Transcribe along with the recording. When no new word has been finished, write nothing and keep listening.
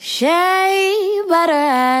Shea butter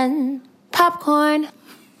and popcorn.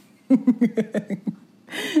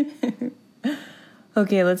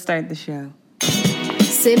 Okay, let's start the show.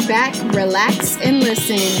 Sit back, relax, and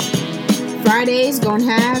listen. Friday's gonna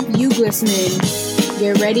have you glistening.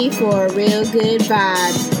 Get ready for a real good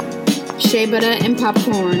vibe. Shea butter and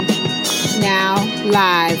popcorn. Now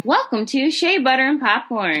live. Welcome to Shea Butter and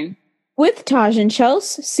Popcorn with Taj and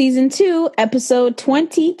Chelsea, Season 2, Episode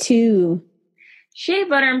 22. Shea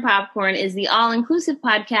Butter and Popcorn is the all-inclusive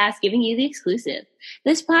podcast giving you the exclusive.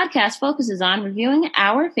 This podcast focuses on reviewing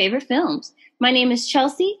our favorite films. My name is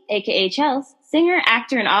Chelsea, aka Chels, singer,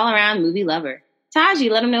 actor, and all-around movie lover. Taji,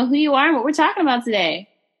 let them know who you are and what we're talking about today.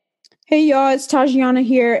 Hey y'all, it's Tajiana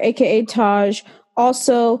here, aka Taj,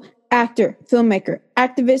 also actor, filmmaker,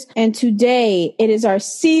 activist, and today it is our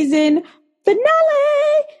season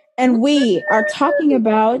finale, and we are talking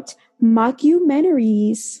about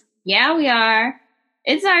mockumentaries. Yeah, we are.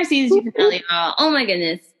 It's our season finale, y'all. Oh my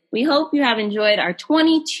goodness. We hope you have enjoyed our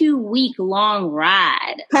 22-week long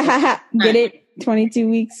ride. Get it? 22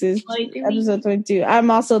 weeks is 22 episode 22. I'm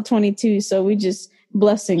also 22, so we just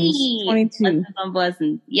blessings. 22. Blessings on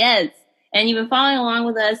blessings. Yes. And you've been following along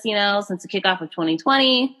with us, since the kickoff of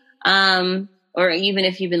 2020. Or even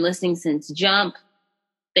if you've been listening since Jump.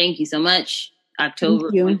 Thank you so much. October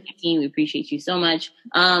 2015. We appreciate you so much.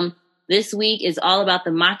 This week is all about the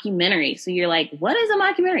mockumentary. So you're like, what is a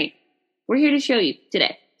mockumentary? We're here to show you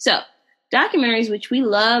today. So documentaries, which we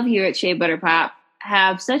love here at Shea Butter Pop,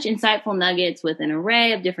 have such insightful nuggets with an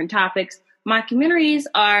array of different topics. Mockumentaries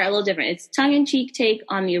are a little different. It's tongue-in-cheek take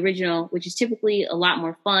on the original, which is typically a lot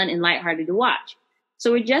more fun and lighthearted to watch.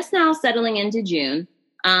 So we're just now settling into June.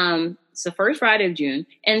 It's the first Friday of June.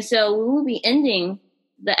 And so we will be ending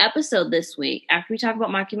the episode this week after we talk about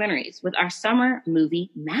mockumentaries with our summer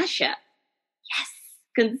movie mashup. Yes.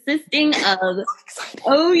 Consisting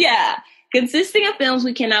of films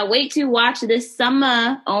we cannot wait to watch this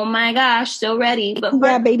summer. Oh my gosh, so ready. But first,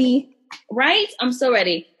 yeah, baby. Right? I'm so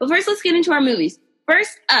ready. But first, let's get into our movies.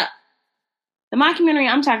 First up, the mockumentary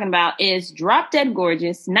I'm talking about is Drop Dead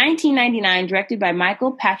Gorgeous, 1999, directed by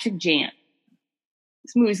Michael Patrick Jann.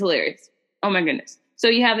 This movie's hilarious. Oh my goodness. So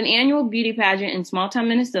you have an annual beauty pageant in small-town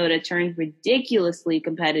Minnesota turned ridiculously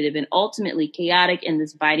competitive and ultimately chaotic in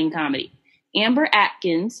this biting comedy. Amber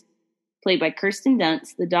Atkins, played by Kirsten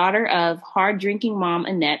Dunst, the daughter of hard-drinking mom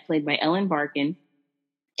Annette, played by Ellen Barkin,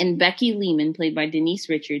 and Becky Lehman, played by Denise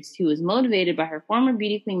Richards, who was motivated by her former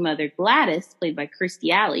beauty queen mother, Gladys, played by Kirstie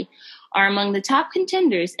Alley, are among the top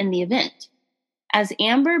contenders in the event. As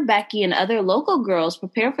Amber, Becky, and other local girls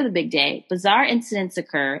prepare for the big day, bizarre incidents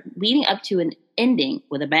occur, leading up to an ending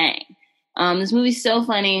with a bang. This movie's so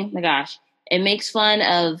funny. My gosh. It makes fun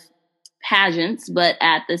of pageants, but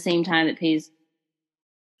at the same time, it pays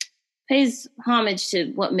homage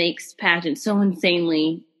to what makes pageants so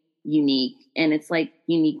insanely unique. And it's like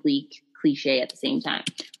uniquely cliche at the same time.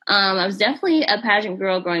 I was definitely a pageant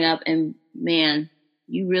girl growing up, and man,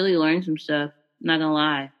 you really learn some stuff. I'm not gonna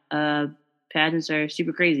lie. Pageants are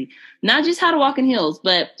super crazy. Not just how to walk in heels,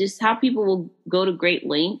 but just how people will go to great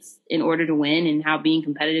lengths in order to win, and how being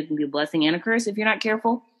competitive can be a blessing and a curse if you're not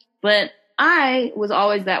careful. But I was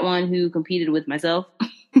always that one who competed with myself.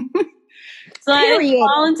 So I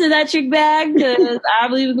fall into that trick bag because I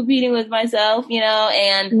believe in competing with myself,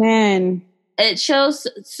 and man, it shows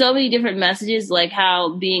so many different messages, like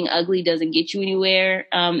how being ugly doesn't get you anywhere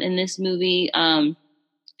in this movie.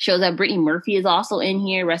 Shows that Brittany Murphy is also in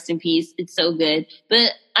here. Rest in peace. It's so good.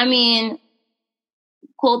 But,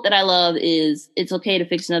 quote that I love is, it's okay to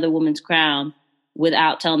fix another woman's crown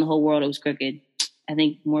without telling the whole world it was crooked. I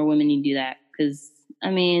think more women need to do that because,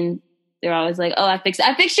 they're always like, oh, I fixed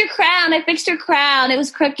your crown. I fixed your crown. It was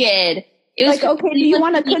crooked. It was like, okay, do you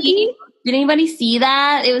want a cookie? Did anybody see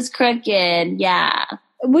that? It was crooked. Yeah.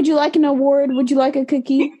 Would you like an award? Would you like a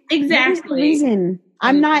cookie? Exactly. That is the reason.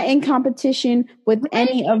 I'm not in competition with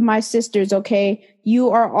any of my sisters, okay? You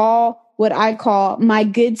are all what I call my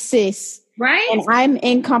good sis. Right. And I'm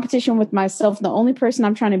in competition with myself. The only person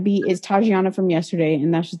I'm trying to beat is Tajiana from yesterday,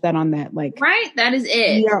 and that's just that on that. Right? That is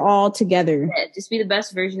it. We are all together. Just be the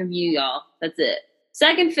best version of you, y'all. That's it.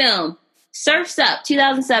 Second film, Surf's Up,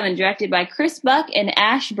 2007, directed by Chris Buck and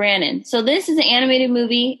Ash Brannon. So this is an animated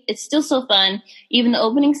movie. It's still so fun. Even the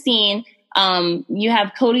opening scene, you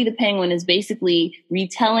have Cody the Penguin is basically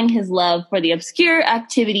retelling his love for the obscure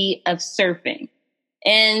activity of surfing.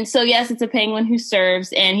 And so, yes, it's a penguin who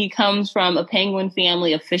surfs, and he comes from a penguin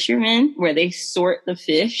family of fishermen where they sort the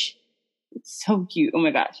fish. It's so cute. Oh my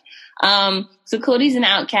gosh. So Cody's an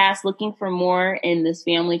outcast looking for more in this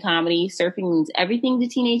family comedy. Surfing means everything to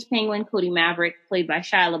teenage penguin Cody Maverick, played by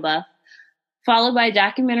Shia LaBeouf. Followed by a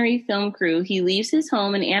documentary film crew, he leaves his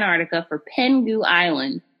home in Antarctica for Pengu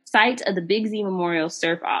Island, site of the Big Z Memorial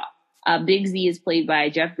Surf-Off. Big Z is played by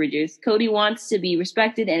Jeff Bridges. Cody wants to be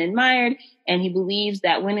respected and admired, and he believes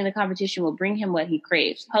that winning the competition will bring him what he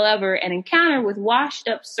craves. However, an encounter with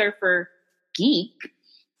washed-up surfer Geek,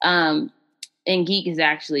 and Geek is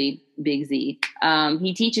actually Big Z,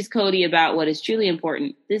 he teaches Cody about what is truly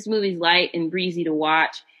important. This movie's light and breezy to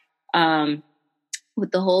watch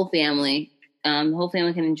with the whole family. The whole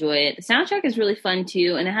family can enjoy it. The soundtrack is really fun,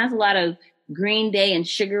 too, and it has a lot of Green Day and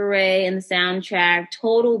Sugar Ray in the soundtrack.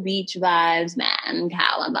 Total beach vibes, man.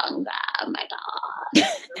 Cowabunga. Oh my God.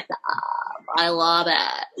 I love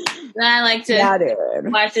it. And I like to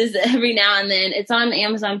watch this every now and then. It's on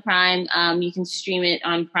Amazon Prime. You can stream it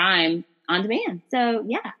on Prime on demand. So,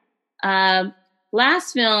 yeah.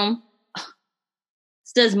 Last film.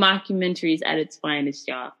 This does mockumentaries at its finest,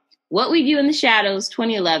 y'all. What We Do in the Shadows,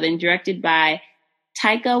 2011, directed by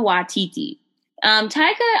Taika Waititi.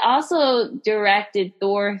 Taika also directed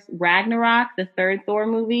Thor Ragnarok, the third Thor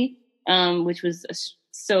movie, which was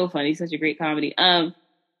so funny, such a great comedy.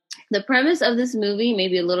 The premise of this movie may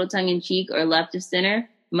be a little tongue-in-cheek or left of center,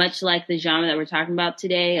 much like the genre that we're talking about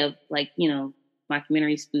today of, like, you know,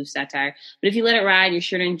 mockumentary, spoof, satire. But if you let it ride, you're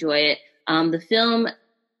sure to enjoy it. The film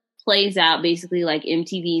plays out basically like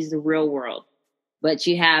MTV's The Real World, but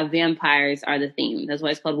you have vampires are the theme. That's why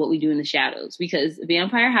it's called What We Do in the Shadows, because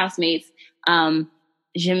vampire housemates,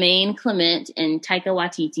 Jermaine Clement and Taika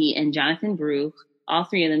Waititi and Jonathan Brew, all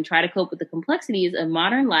three of them try to cope with the complexities of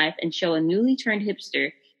modern life and show a newly turned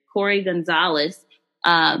hipster, Corey Gonzalez,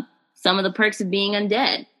 some of the perks of being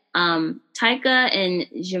undead. Taika and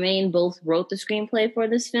Jermaine both wrote the screenplay for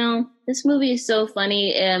this film. This movie is so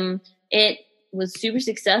funny. It was super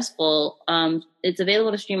successful. It's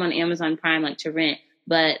available to stream on Amazon Prime, like to rent,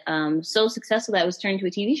 but so successful that it was turned into a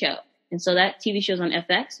TV show. And so that TV show's on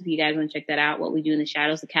FX. If you guys want to check that out, What We Do in the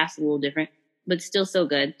Shadows. The cast is a little different, but still so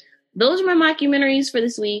good. Those are my mockumentaries for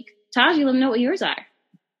this week. Taj, you let me know what yours are.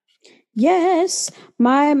 Yes,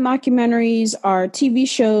 my mockumentaries are TV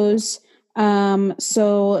shows.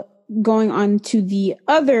 So going on to the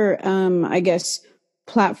other, I guess,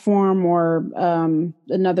 platform or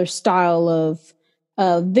another style of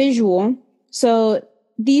visual. So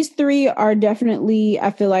these three are definitely,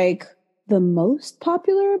 I feel like, the most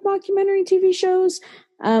popular mockumentary TV shows.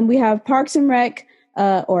 We have Parks and Rec,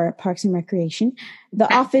 or Parks and Recreation,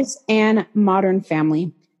 The Office, and Modern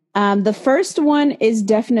Family. The first one is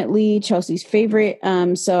definitely Chelsea's favorite.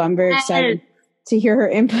 So I'm very excited to hear her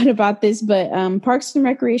input about this. But Parks and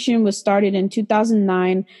Recreation was started in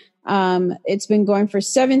 2009. It's been going for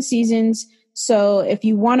 7 seasons. So if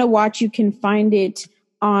you want to watch, you can find it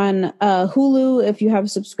on Hulu if you have a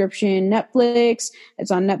subscription. Netflix,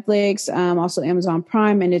 it's on Netflix, also Amazon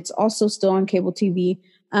Prime, and it's also still on cable TV.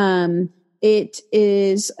 It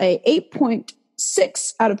is a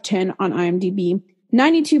 8.6 out of 10 on IMDb,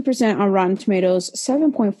 92% on Rotten Tomatoes,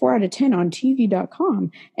 7.4 out of 10 on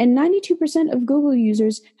TV.com, and 92% of Google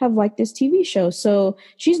users have liked this TV show. So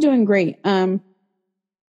she's doing great.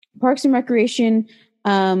 Parks and Recreation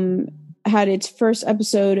had its first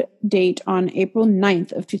episode date on April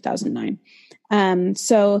 9th of 2009.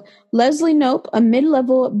 So Leslie Knope, a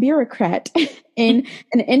mid-level bureaucrat in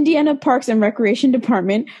an Indiana Parks and Recreation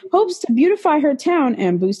Department, hopes to beautify her town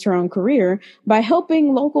and boost her own career by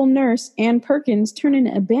helping local nurse Ann Perkins turn an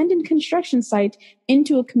abandoned construction site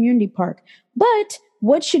into a community park. But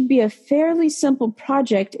what should be a fairly simple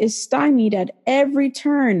project is stymied at every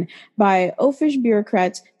turn by oafish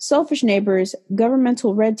bureaucrats, selfish neighbors,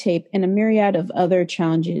 governmental red tape, and a myriad of other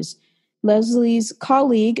challenges. Leslie's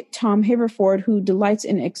colleague, Tom Haverford, who delights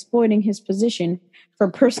in exploiting his position for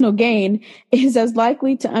personal gain, is as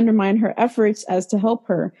likely to undermine her efforts as to help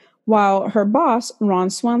her, while her boss, Ron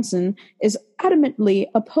Swanson, is adamantly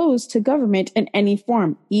opposed to government in any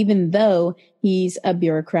form, even though he's a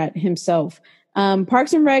bureaucrat himself.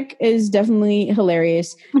 Parks and Rec is definitely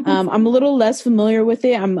hilarious. I'm a little less familiar with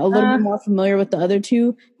it. I'm a little bit more familiar with the other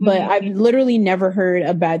two, but I've literally never heard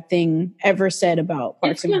a bad thing ever said about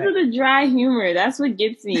Parks and Rec. It's because of the dry humor. That's what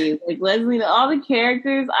gets me. Like Leslie, all the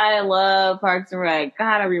characters, I love Parks and Rec.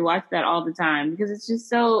 God, I rewatch that all the time because it's just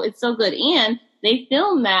it's so good. And they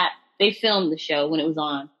filmed the show when it was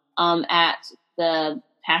on, at the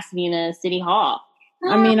Pasadena City Hall.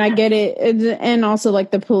 I mean, I get it. And also like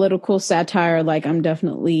the political satire, like I'm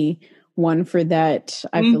definitely one for that.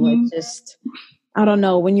 I feel like just, I don't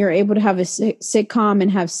know, when you're able to have a sitcom and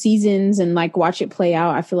have seasons and like watch it play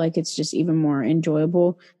out, I feel like it's just even more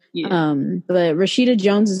enjoyable. Yeah. But Rashida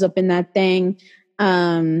Jones is up in that thing.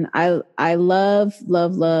 I love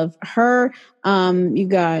her. You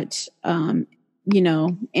got Amy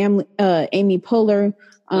Poehler,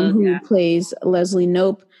 who plays Leslie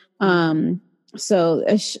Knope. So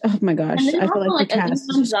oh my gosh, and then I feel also, like the cast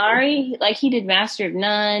is Ansari, like he did Master of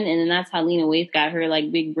None, and then that's how Lena Waithe got her like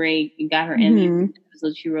big break and got her Emmy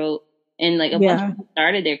episode she wrote. And like a bunch of people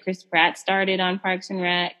started there. Chris Pratt started on Parks and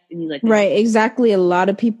Rec, and he's like, right, exactly. A lot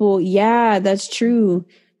of people, yeah, that's true.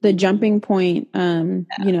 The jumping point,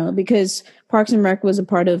 because Parks and Rec was a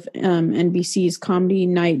part of NBC's Comedy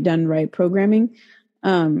Night Done Right programming.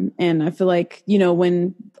 And I feel like,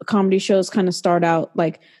 when comedy shows kind of start out,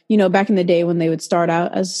 like, back in the day when they would start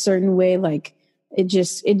out as a certain way, like it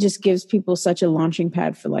just gives people such a launching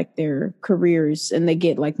pad for like their careers, and they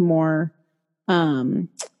get like more,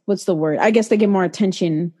 what's the word? I guess they get more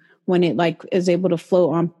attention when it like is able to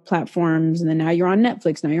float on platforms. And then now you're on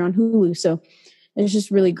Netflix, now you're on Hulu. So it's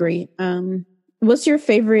just really great. What's your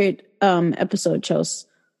favorite episode, Chelsea?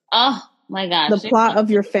 Oh my gosh. The plot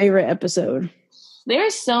of your favorite episode.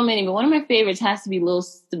 There's so many, but one of my favorites has to be Little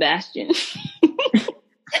Sebastian.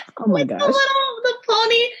 Oh my gosh. The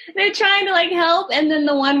pony, they're trying to like help. And then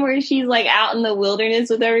the one where she's like out in the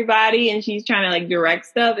wilderness with everybody and she's trying to like direct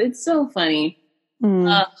stuff. It's so funny.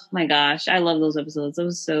 Oh my gosh. I love those episodes.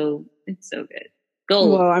 It's so good.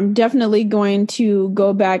 Gold. Well, I'm definitely going to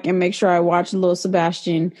go back and make sure I watch Little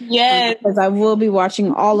Sebastian. Yes. Because I will be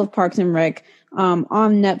watching all of Parks and Rec on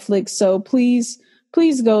Netflix. So please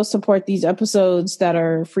go support these episodes that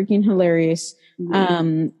are freaking hilarious.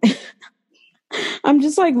 I'm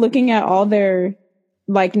just like looking at all their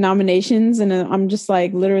like nominations, and I'm just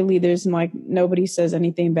like, literally there's like nobody says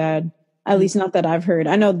anything bad, at least not that I've heard.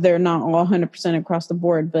 I know they're not all 100% across the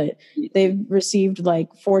board, but they've received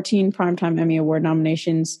like 14 Primetime Emmy Award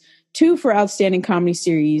nominations, 2 for Outstanding Comedy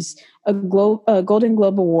Series, a Golden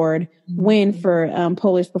Globe Award win for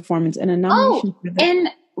Poehler's performance, and a nomination for that. And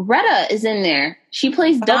Retta is in there. She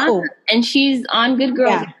plays Donna, and she's on Good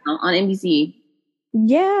Girls now on NBC.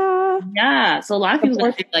 Yeah. So a lot of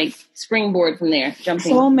people like springboard from there,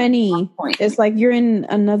 jumping. So many. It's like you're in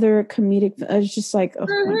another comedic. It's just like, oh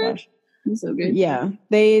my gosh, it's so good. Yeah,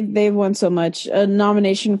 they've won so much. A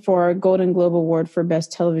nomination for a Golden Globe Award for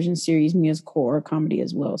Best Television Series, Musical, or Comedy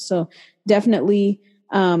as well. So definitely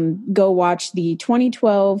go watch the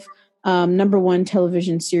 2012 number 1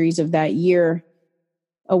 television series of that year,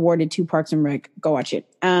 awarded to Parks and Rec. Go watch it.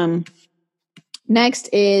 Next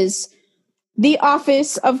is The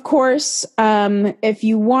Office, of course. If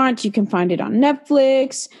you want, you can find it on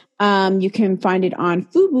Netflix. You can find it on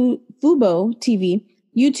Fubo TV,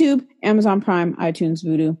 YouTube, Amazon Prime, iTunes,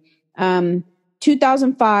 Vudu.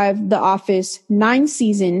 2005, The Office, 9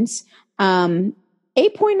 seasons.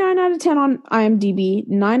 8.9 out of 10 on IMDb,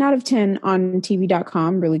 9 out of 10 on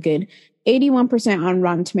TV.com. Really good. 81% on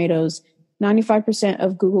Rotten Tomatoes. 95%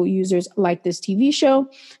 of Google users like this TV show.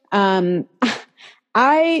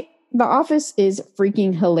 The Office is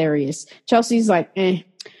freaking hilarious. Chelsea's like,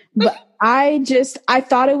 but I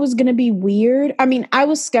thought it was going to be weird. I mean, I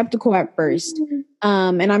was skeptical at first.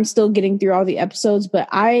 And I'm still getting through all the episodes, but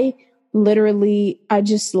I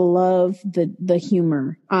just love the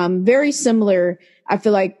humor. Very similar. I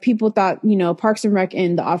feel like people thought, Parks and Rec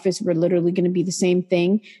and The Office were literally going to be the same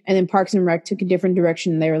thing. And then Parks and Rec took a different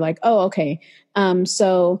direction. They were like, oh, okay.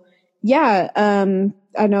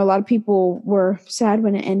 I know a lot of people were sad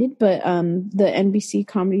when it ended, but the NBC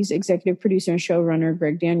Comedy's executive producer and showrunner,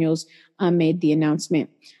 Greg Daniels, made the announcement.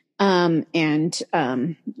 You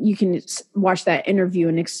can watch that interview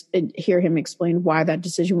and hear him explain why that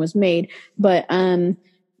decision was made. But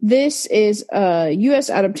this is a U.S.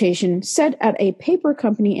 adaptation set at a paper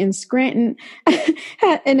company in Scranton,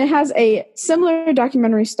 and it has a similar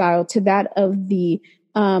documentary style to that of the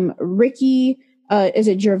Ricky, is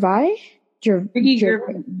it Gervais?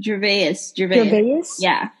 Gervais.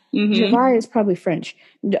 Yeah. Mm-hmm. Gervais is probably French.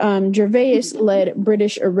 Gervais led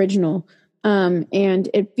British original. And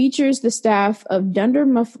it features the staff of Dunder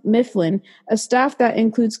Mifflin, a staff that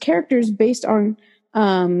includes characters based on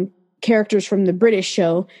characters from the British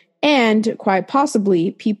show, and quite possibly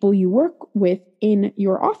people you work with in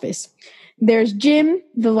your office. There's Jim,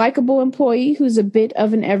 the likable employee who's a bit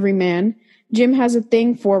of an everyman. Jim has a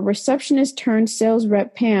thing for receptionist turned sales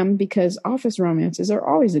rep Pam because office romances are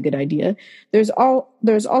always a good idea. There's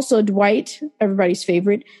also Dwight, everybody's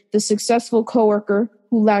favorite, the successful coworker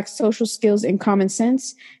who lacks social skills and common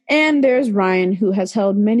sense. And there's Ryan, who has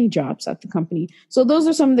held many jobs at the company. So those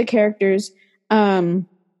are some of the characters.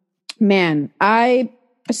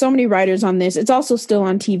 So many writers on this. It's also still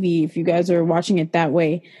on TV if you guys are watching it that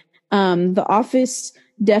way. The Office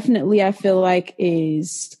definitely, I feel like,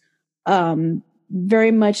 is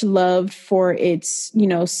very much loved for its,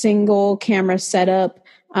 single camera setup.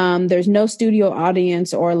 There's no studio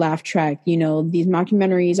audience or laugh track. These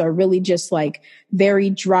mockumentaries are really just like very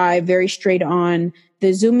dry, very straight on.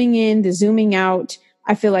 The zooming in, the zooming out.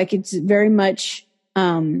 I feel like it's very much,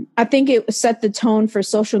 I think it set the tone for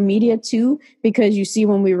social media too, because you see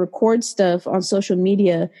when we record stuff on social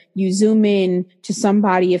media, you zoom in to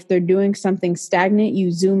somebody. If they're doing something stagnant,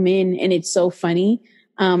 you zoom in and it's so funny.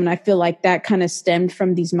 And I feel like that kind of stemmed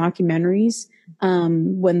from these mockumentaries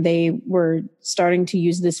when they were starting to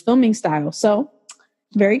use this filming style. So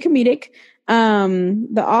very comedic.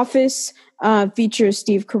 The Office features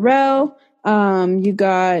Steve Carell. You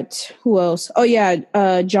got who else? Oh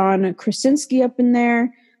yeah, John Krasinski up in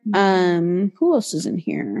there. Who else is in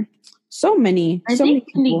here? So many. I so think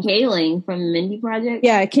many Mindy Kaling from the Mindy Project.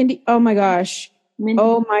 Yeah, Mindy. Oh my gosh,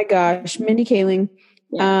 Mindy Kaling.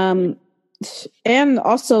 Yeah. And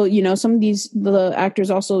also, some of the actors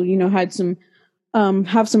also, had some,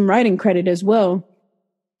 have some writing credit as well.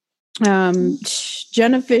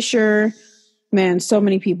 Jenna Fisher, man, so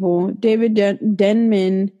many people. David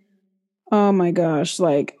Denman. Oh my gosh,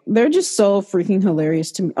 like they're just so freaking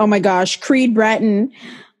hilarious to me. Oh my gosh, Creed Bratton,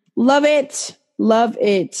 love it. Oh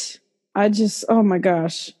my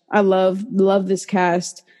gosh, I love this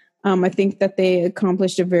cast. I think that they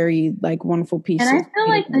accomplished a very wonderful piece. And I feel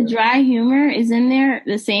like the dry humor is in there,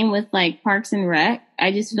 the same with Parks and Rec.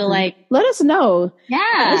 I just feel like, let us know.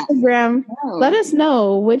 Yeah, Instagram. Let us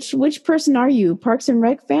know which person are you, Parks and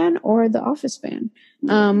Rec fan or The Office fan,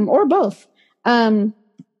 or both.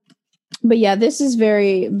 But yeah, this is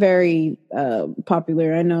very, very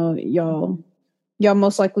popular. I know y'all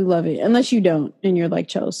most likely love it, unless you don't, and you're like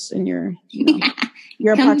Chelsea, and you're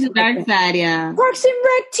you're a come Parks to the dark side, yeah. Parks and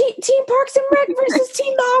Rec, team Parks and Rec versus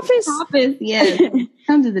Team The Office. Office, yes.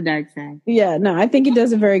 Come to the dark side. Yeah, no, I think it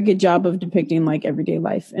does a very good job of depicting everyday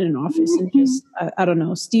life in an office, and just I don't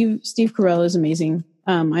know. Steve Carell is amazing.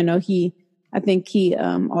 I know I think he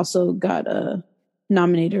also got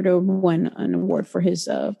nominated or won an award for his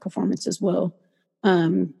performance as well.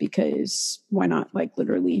 Because why not?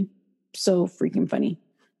 Literally, so freaking funny.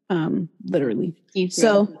 Literally. He's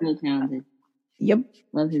so talented. Yep.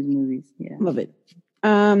 Love his movies. Yeah. Love it.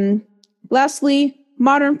 Lastly,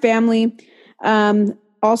 Modern Family.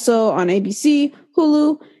 Also on ABC,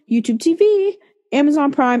 Hulu, YouTube TV,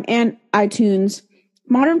 Amazon Prime, and iTunes.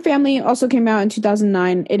 Modern Family also came out in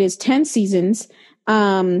 2009. It is 10 seasons.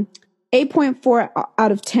 8.4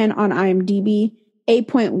 out of 10 on IMDb,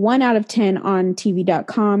 8.1 out of 10 on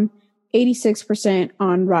TV.com, 86%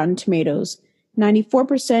 on Rotten Tomatoes.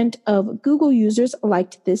 94% of Google users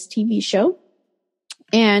liked this TV show.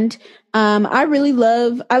 And I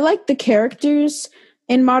like the characters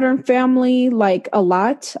in Modern Family a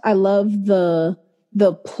lot. I love the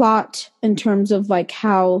plot in terms of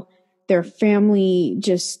how their family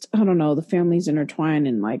the family's intertwined,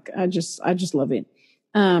 and I just love it.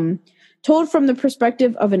 Told from the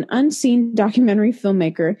perspective of an unseen documentary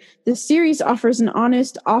filmmaker, the series offers an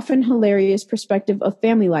honest, often hilarious perspective of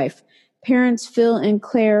family life. Parents Phil and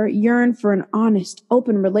Claire yearn for an honest,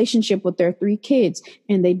 open relationship with their 3 kids,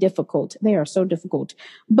 and they are so difficult.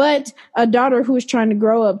 But a daughter who is trying to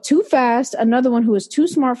grow up too fast, another one who is too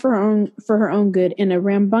smart for her own good, and a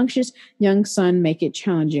rambunctious young son make it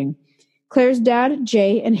challenging. Claire's dad,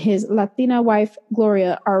 Jay, and his Latina wife,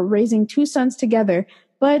 Gloria, are raising 2 sons together,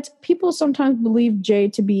 but people sometimes believe Jay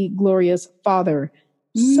to be Gloria's father.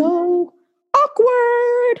 So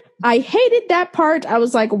awkward. I hated that part. I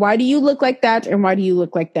was like, why do you look like that? And why do you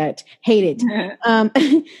look like that? Hate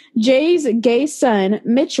it. Jay's gay son,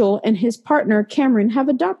 Mitchell, and his partner, Cameron, have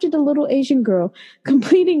adopted a little Asian girl,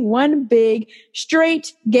 completing one big,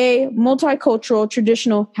 straight, gay, multicultural,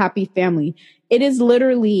 traditional, happy family. It is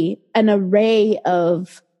literally an array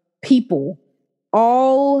of people.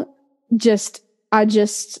 All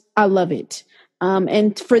I love it.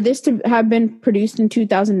 And for this to have been produced in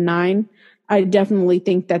 2009, I definitely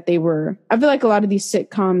think that I feel like a lot of these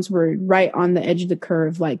sitcoms were right on the edge of the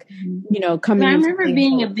curve, coming. I remember it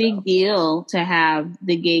being a big deal to have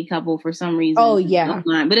the gay couple for some reason. Oh yeah.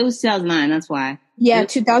 But it was 2009, that's why. Yeah,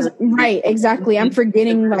 2000, right, exactly. I'm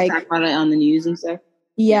forgetting talk about it on the news and stuff.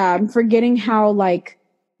 Yeah, I'm forgetting how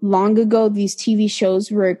long ago these TV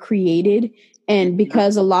shows were created. And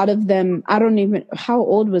because a lot of them, how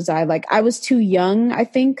old was I? I was too young, I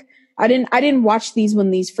think. I didn't watch these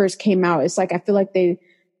when these first came out. It's I feel like they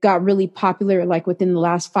got really popular within the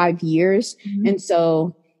last 5 years. Mm-hmm. And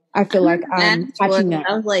so I feel like I'm catching up.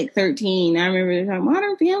 I was 13. I remember they talking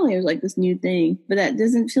Modern Family was this new thing, but that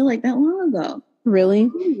doesn't feel like that long ago. Really?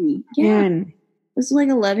 Yeah. Man, This was like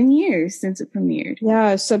 11 years since it premiered.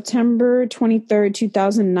 Yeah, September 23rd,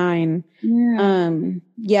 2009.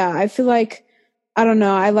 Yeah, I feel like, I don't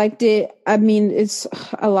know, I liked it. I mean, it's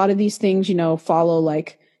a lot of these things, you know, follow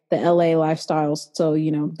like the LA lifestyles. So,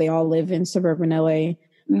 you know, they all live in suburban LA.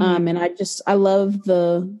 And I love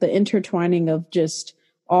the intertwining of just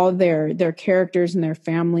all their characters and their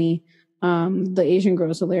family. The Asian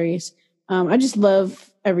girl's hilarious. I just love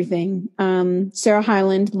everything. Sarah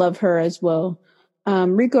Hyland, love her as well.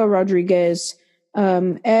 Rico Rodriguez,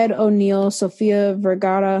 Ed O'Neill, Sofia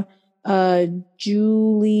Vergara,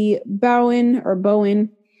 Julie Bowen,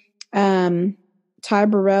 Ty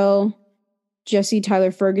Burrell, Jesse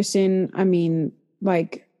Tyler Ferguson. I mean,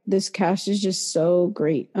 like, this cast is just so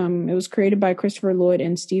great. It was created by Christopher Lloyd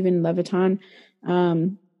and Stephen Levitan.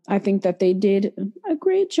 I think that they did a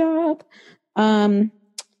great job.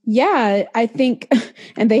 Yeah, I think,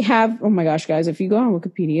 and they have, oh my gosh, guys, if you go on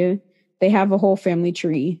Wikipedia, they have a whole family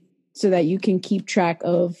tree so that you can keep track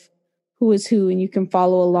of who is who and you can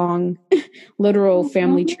follow along. Literal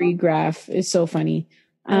family tree graph is so funny.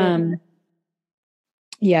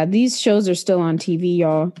 Yeah, these shows are still on TV,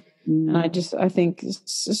 y'all. I think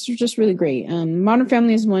it's just really great. Modern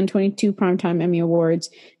Family has won 22 Primetime Emmy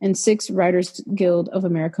Awards and 6 Writers Guild of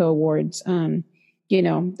America Awards. You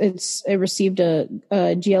know, it received a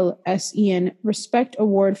GLSEN Respect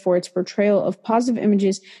Award for its portrayal of positive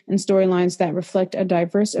images and storylines that reflect a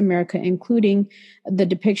diverse America, including the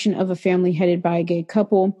depiction of a family headed by a gay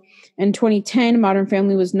couple. In 2010, Modern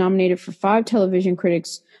Family was nominated for 5 Television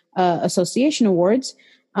Critics Association Awards.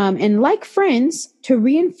 And like Friends, to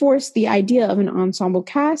reinforce the idea of an ensemble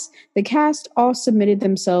cast, the cast all submitted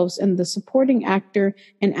themselves in the supporting actor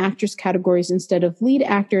and actress categories instead of lead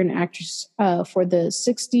actor and actress for the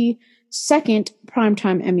 62nd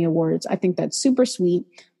Primetime Emmy Awards. I think that's super sweet.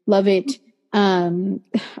 Love it.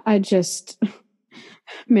 I just,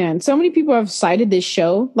 man, so many people have cited this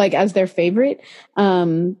show like as their favorite.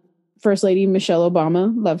 First Lady Michelle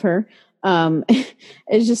Obama, love her.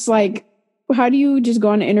 It's just like, how do you just go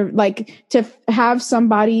on an interview, like to have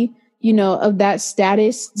somebody, you know, of that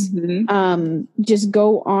status, just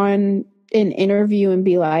go on an interview and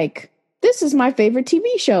be like, this is my favorite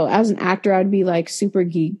TV show. As an actor, I'd be like super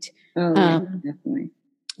geeked. Oh, yeah, definitely.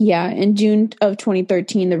 Yeah. In June of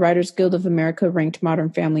 2013, the Writers Guild of America ranked Modern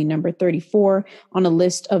Family number 34 on a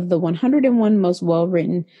list of the 101 most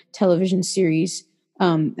well-written television series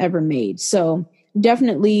ever made. So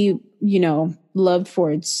definitely, you know, loved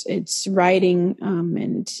for its writing,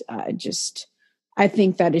 and I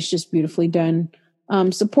think that it's just beautifully done.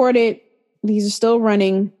 Support it. These are still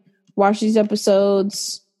running. Watch these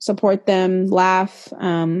episodes, support them, laugh.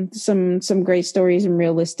 Some great stories and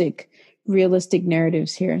realistic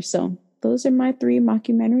narratives here. So those are my 3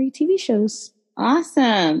 mockumentary TV shows.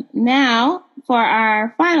 Awesome. Now for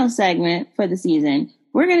our final segment for the season,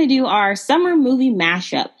 we're going to do our summer movie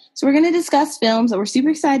mashup. So we're going to discuss films that we're super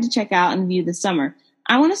excited to check out and view this summer.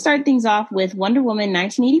 I want to start things off with Wonder Woman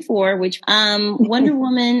 1984, which Wonder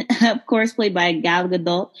Woman, of course, played by Gal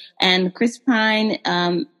Gadot, and Chris Pine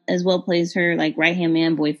as well plays her like right-hand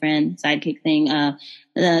man, boyfriend, sidekick thing.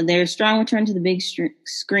 Their strong return to the big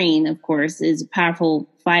screen, of course, is a powerful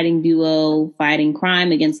fighting duo fighting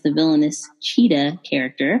crime against the villainous Cheetah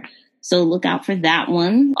character. So look out for that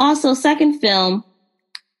one. Also, second film,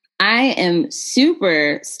 I am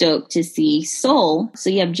super stoked to see Soul.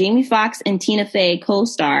 So you have Jamie Foxx and Tina Fey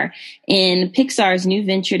co-star in Pixar's new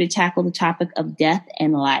venture to tackle the topic of death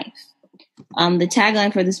and life. The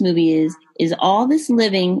tagline for this movie is all this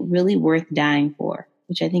living really worth dying for?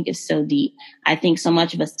 Which I think is so deep. I think so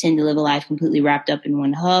much of us tend to live a life completely wrapped up in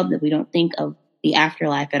one hub that we don't think of the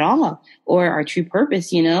afterlife at all or our true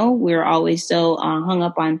purpose. You know, we're always so hung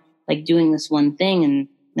up on like doing this one thing and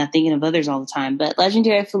not thinking of others all the time. But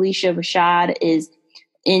legendary Felicia Rashad is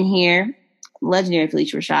in here. Legendary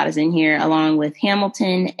Felicia Rashad is in here along with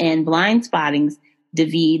Hamilton and Blind Spotting's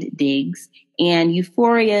Daveed Diggs, and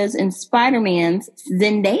Euphoria's and Spider-Man's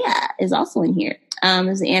Zendaya is also in here.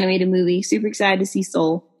 It's an animated movie. Super excited to see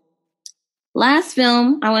Soul. Last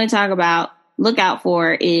film I want to talk about, look out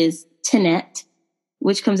for, is Tenet,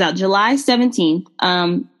 which comes out July 17th.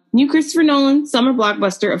 New Christopher Nolan summer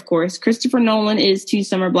blockbuster, of course. Christopher Nolan is to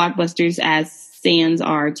summer blockbusters as sands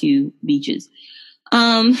are to beaches.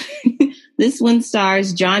 This one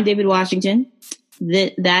stars John David Washington.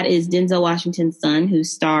 That is Denzel Washington's son, who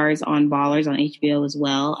stars on Ballers on HBO as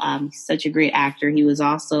well. He's such a great actor. He was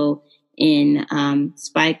also in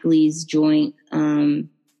Spike Lee's joint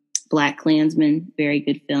Black Klansman. Very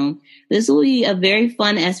good film. This will be a very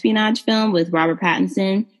fun espionage film with Robert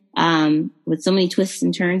Pattinson, with so many twists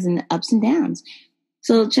and turns and ups and downs.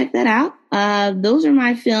 So check that out. Those are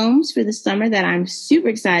my films for the summer that I'm super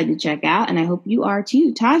excited to check out, and I hope you are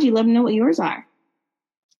too. Taj, you let me know what yours are.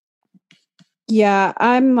 Yeah,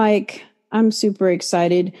 I'm super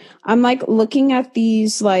excited. I'm like looking at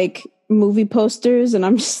these like movie posters and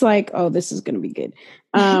I'm just like, oh, this is gonna be good.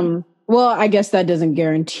 Well, I guess that doesn't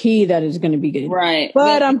guarantee that it's gonna be good. Right.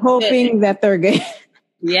 But I'm hoping that they're good.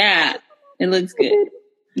 Yeah, it looks good.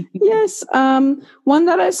 Yes. One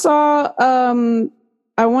that I saw,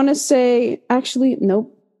 I want to say, actually,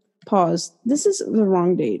 nope. Pause. This is the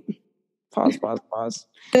wrong date. Pause. It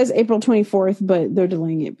says April 24th, but they're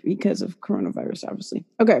delaying it because of coronavirus, obviously.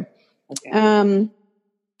 Okay.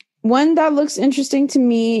 One that looks interesting to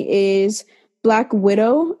me is Black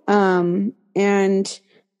Widow. And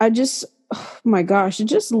I just, oh my gosh, it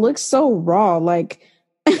just looks so raw. Like,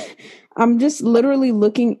 I'm just literally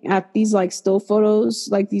looking at these like still photos,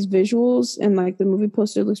 like these visuals, and like the movie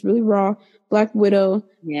poster looks really raw. Black Widow,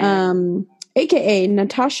 aka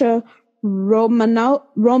Natasha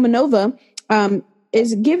Romanova,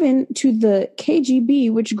 is given to the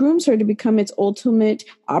KGB, which grooms her to become its ultimate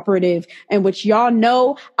operative, and which y'all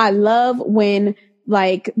know I love when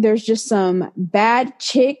like there's just some bad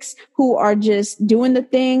chicks who are just doing the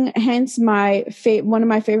thing. Hence my one of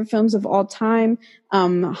my favorite films of all time,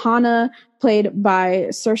 Hana, played by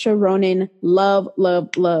Saoirse Ronan. Love.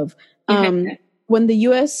 When the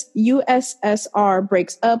USSR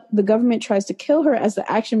breaks up, the government tries to kill her as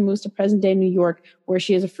the action moves to present day New York, where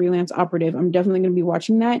she is a freelance operative. I'm definitely going to be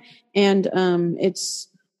watching that. And it's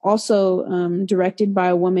also directed by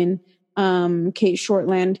a woman, Kate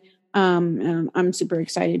Shortland. I'm super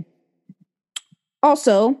excited.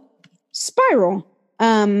 Also, Spiral.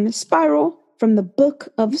 Spiral from the Book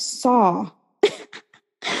of Saw.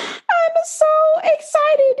 I'm so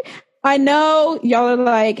excited. I know y'all are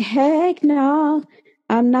like, heck no,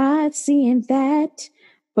 I'm not seeing that.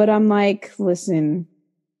 But I'm like, listen,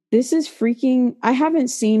 this is freaking, I haven't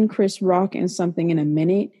seen Chris Rock in something in a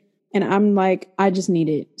minute. And I'm like, I just need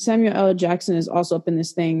it. Samuel L. Jackson is also up in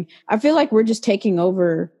this thing. I feel like we're just taking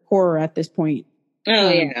over horror at this point. Oh,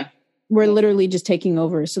 yeah. We're literally just taking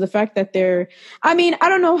over. So the fact that I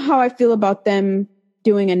don't know how I feel about them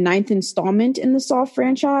doing a 9th installment in the Saw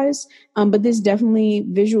franchise. But this definitely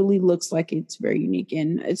visually looks like it's very unique.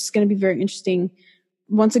 And it's going to be very interesting.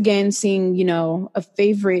 Once again, seeing, a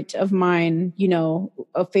favorite of mine,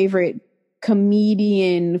 a favorite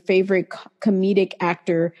comedian, favorite comedic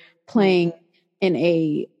actor playing in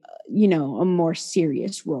a more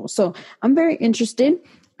serious role. So I'm very interested.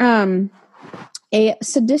 A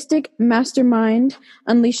sadistic mastermind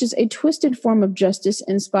unleashes a twisted form of justice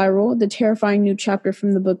in Spiral, the terrifying new chapter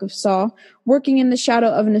from the Book of Saw. Working in the shadow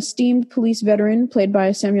of an esteemed police veteran, played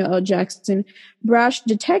by Samuel L. Jackson, brash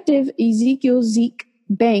detective Ezekiel Zeke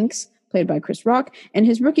Banks, played by Chris Rock, and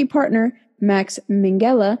his rookie partner, Max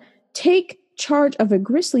Minghella, take charge of a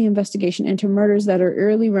grisly investigation into murders that are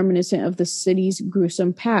eerily reminiscent of the city's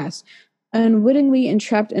gruesome past. Unwittingly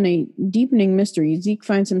entrapped in a deepening mystery, Zeke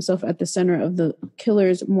finds himself at the center of the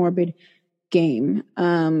killer's morbid game.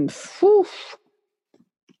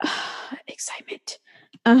 Excitement.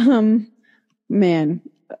 Man,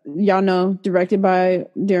 y'all know, directed by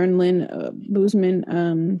Darren Lynn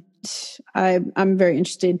Bousman. I'm very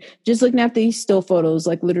interested. Just looking at these still photos,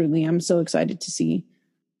 like literally, I'm so excited to see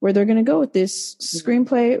where they're gonna go with this.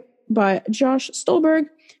 Screenplay by Josh Stolberg.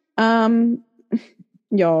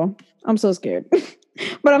 Y'all, I'm so scared,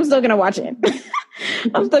 but I'm still gonna watch it.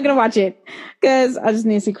 I'm still gonna watch it because I just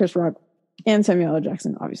need to see Chris Rock and Samuel L.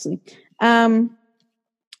 Jackson, obviously. So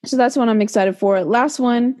that's one I'm excited for. Last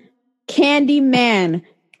one, Candyman.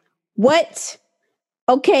 What?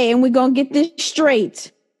 Okay, and we're gonna get this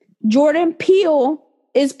straight. Jordan Peele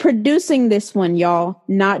is producing this one, y'all,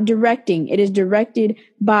 not directing. It is directed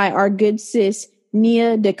by our good sis,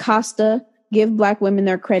 Nia DaCosta. Give Black women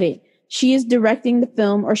their credit. She is directing the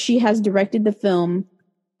film, or she has directed the film,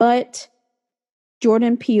 but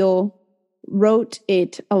Jordan Peele wrote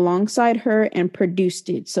it alongside her and produced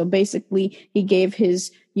it. So basically, he gave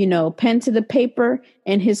his, pen to the paper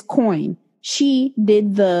and his coin. She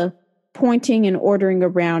did the pointing and ordering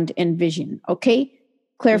around and vision. Okay?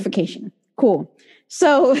 Clarification. Cool.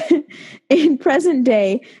 So in present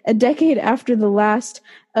day, a decade after the last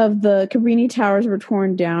of the Cabrini Towers were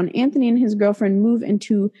torn down, Anthony and his girlfriend move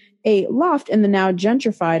into a loft in the now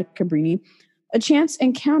gentrified Cabrini. A chance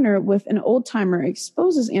encounter with an old-timer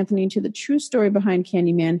exposes Anthony to the true story behind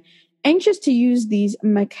Candyman. Anxious to use these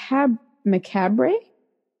macabre?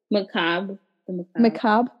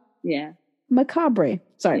 Yeah. Macabre.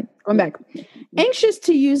 Sorry, going back. Anxious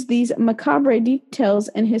to use these macabre details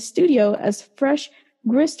in his studio as fresh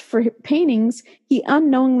grist for paintings, he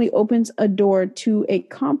unknowingly opens a door to a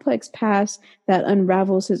complex past that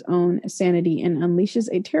unravels his own sanity and unleashes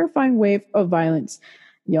a terrifying wave of violence.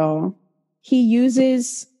 Y'all, he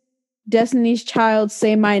uses Destiny's Child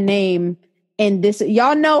Say My Name. And this,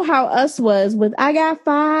 y'all know how Us was with I Got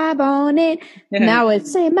 5 on it. Now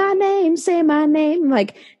it's Say My Name, Say My Name.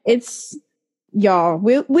 Like, it's, y'all,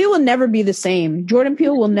 we will never be the same. Jordan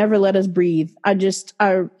Peele will never let us breathe. I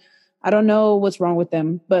don't know what's wrong with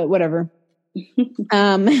them, but whatever.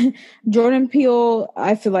 Jordan Peele,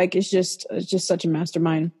 I feel like is just such a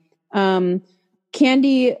mastermind. Candyman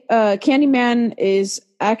is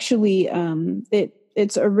actually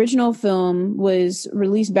its original film was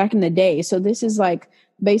released back in the day, so this is like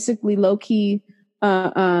basically low-key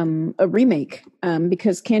a remake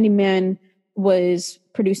because Candyman was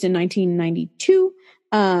produced in 1992.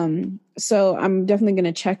 So I'm definitely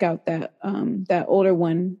gonna check out that older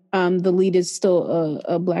one. The lead is still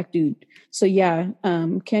a black dude. So yeah,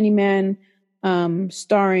 Candyman,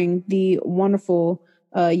 starring the wonderful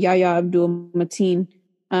Yahya Abdul-Mateen.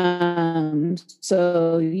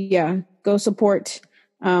 So yeah, go support.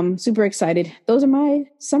 Super excited. Those are my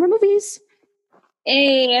summer movies.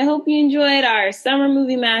 Hey, I hope you enjoyed our summer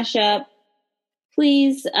movie mashup.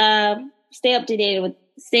 Please stay up to date with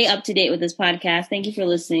this podcast. Thank you for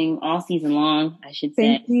listening all season long, I should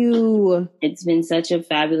say. Thank you. It's been such a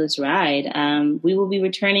fabulous ride. We will be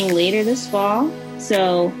returning later this fall,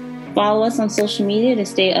 so follow us on social media to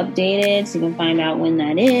stay updated so you can find out when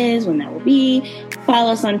that is, when that will be.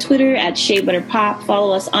 Follow us on Twitter at Shea Butter Pop.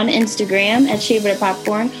 Follow us on Instagram at Shea Butter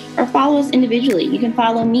Popcorn, or follow us individually. You can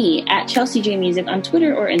follow me at Chelsea J Music on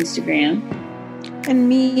Twitter or Instagram. And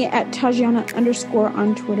me at Tajana_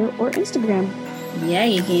 on Twitter or Instagram. Yeah,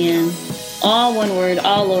 you can. All one word,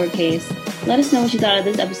 all lowercase. Let us know what you thought of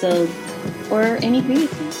this episode or any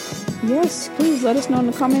previous. Yes, please let us know in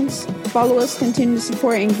the comments. Follow us, continue to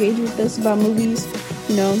support, engage with us about movies.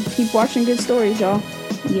 You know, keep watching good stories, y'all.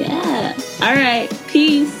 Yeah. All right.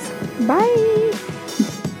 Peace. Bye.